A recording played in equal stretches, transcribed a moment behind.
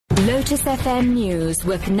Lotus FM News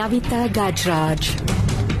with NAVITHA GAJRAJ.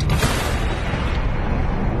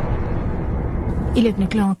 11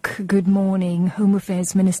 o'clock, good morning. Home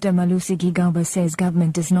Affairs Minister Malusi Gigaba says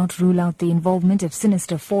government does not rule out the involvement of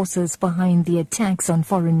sinister forces behind the attacks on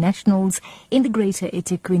foreign nationals in the greater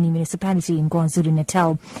Ethekwini Municipality in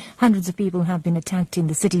KwaZulu-Natal. Hundreds of people have been attacked in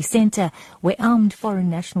the city centre where armed foreign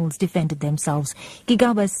nationals defended themselves.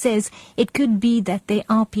 Gigaba says it could be that there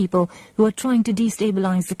are people who are trying to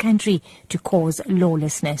destabilise the country to cause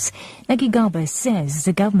lawlessness. Now, Gigaba says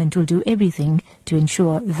the government will do everything to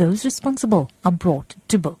ensure those responsible are brought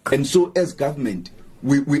to book. And so as government,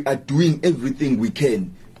 we are doing everything we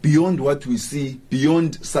can beyond what we see,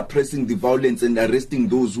 beyond suppressing the violence and arresting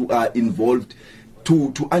those who are involved,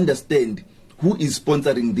 to understand who is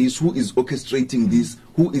sponsoring this, who is orchestrating this,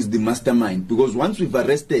 who is the mastermind. Because once we've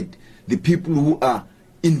arrested the people who are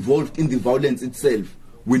involved in the violence itself,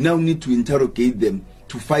 we now need to interrogate them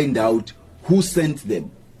to find out who sent them,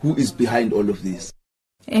 who is behind all of this.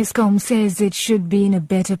 Eskom says it should be in a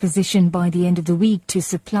better position by the end of the week to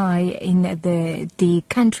supply in the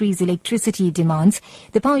country's electricity demands.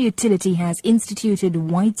 The power utility has instituted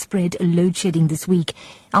widespread load shedding this week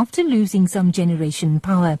after losing some generation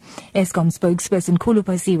power. Eskom spokesperson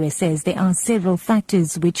Khulupasiwe says there are several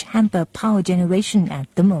factors which hamper power generation at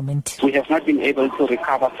the moment. We have not been able to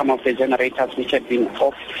recover some of the generators which had been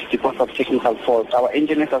off because of technical faults. Our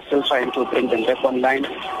engineers are still trying to bring them back online,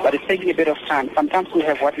 but it's taking a bit of time. Sometimes we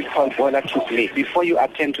have what we call boiler to play. Before you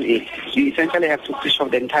attend to it, you essentially have to switch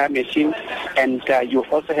off the entire machine, and you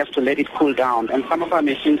also have to let it cool down. And some of our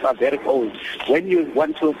machines are very old. When you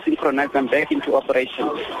want to synchronize them back into operation,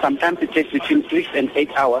 sometimes it takes between 6 and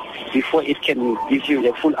 8 hours before it can give you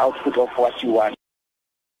the full output of what you want.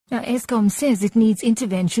 Now, Eskom says it needs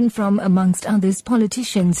intervention from, amongst others,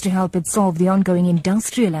 politicians to help it solve the ongoing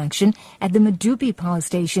industrial action at the Medupi power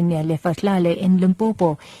station near Lefatlale in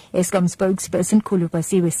Limpopo. Eskom spokesperson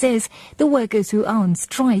Khulupasiwe says the workers who are on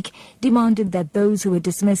strike demanded that those who were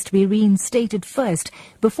dismissed be reinstated first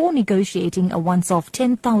before negotiating a once-off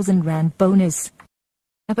 10,000 rand bonus.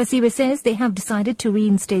 Khulupasiwe says they have decided to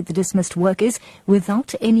reinstate the dismissed workers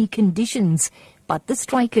without any conditions, but the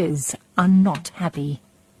strikers are not happy.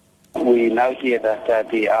 We now hear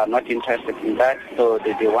that they are not interested in that, so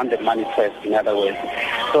they want the money first, in other words.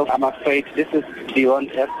 So I'm afraid this is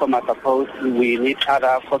beyond Eskom, I suppose. We need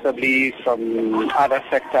possibly from other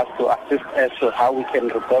sectors to assist us to how we can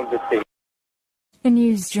resolve this thing. The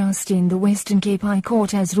news just in. The Western Cape High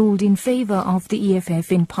Court has ruled in favour of the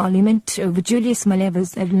EFF in Parliament over Julius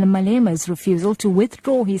Malema's refusal to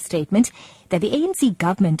withdraw his statement that the ANC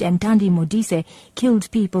government and Thandi Moside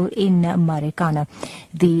killed people in Marikana.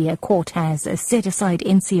 The court has set aside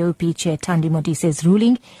NCOP Chair Thandi Moside's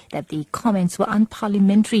ruling that the comments were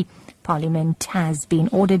unparliamentary. Parliament has been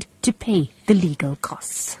ordered to pay the legal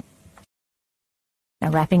costs. Now,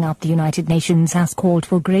 wrapping up, the United Nations has called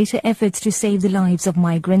for greater efforts to save the lives of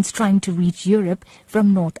migrants trying to reach Europe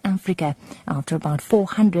from North Africa after about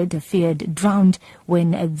 400 feared drowned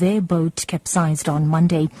when their boat capsized on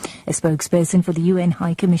Monday. A spokesperson for the UN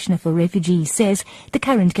High Commissioner for Refugees says the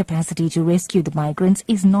current capacity to rescue the migrants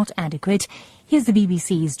is not adequate. Here's the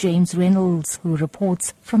BBC's James Reynolds, who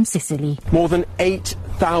reports from Sicily. More than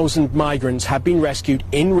 8,000 migrants have been rescued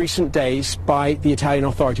in recent days by the Italian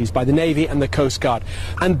authorities, by the Navy and the Coast Guard.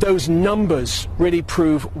 And those numbers really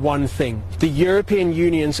prove one thing. The European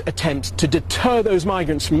Union's attempts to deter those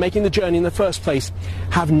migrants from making the journey in the first place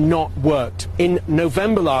have not worked. In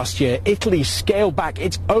November last year, Italy scaled back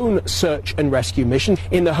its own search and rescue mission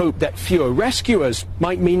in the hope that fewer rescuers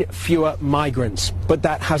might mean fewer migrants. But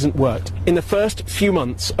that hasn't worked. In the first few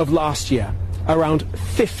months of last year, around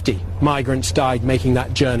 50 migrants died making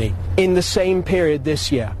that journey. In the same period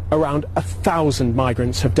this year, around 1,000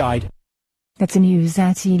 migrants have died. That's the news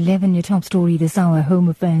at 11. Your top story this hour. Home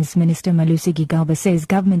Affairs Minister Malusi Gigaba says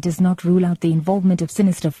government does not rule out the involvement of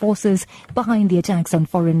sinister forces behind the attacks on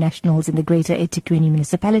foreign nationals in the greater Ethekwini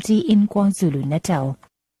Municipality in KwaZulu-Natal.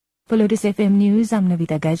 For Lotus FM News, I'm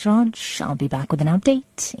NAVITHA GAJRAJ. I'll be back with an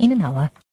update in an hour.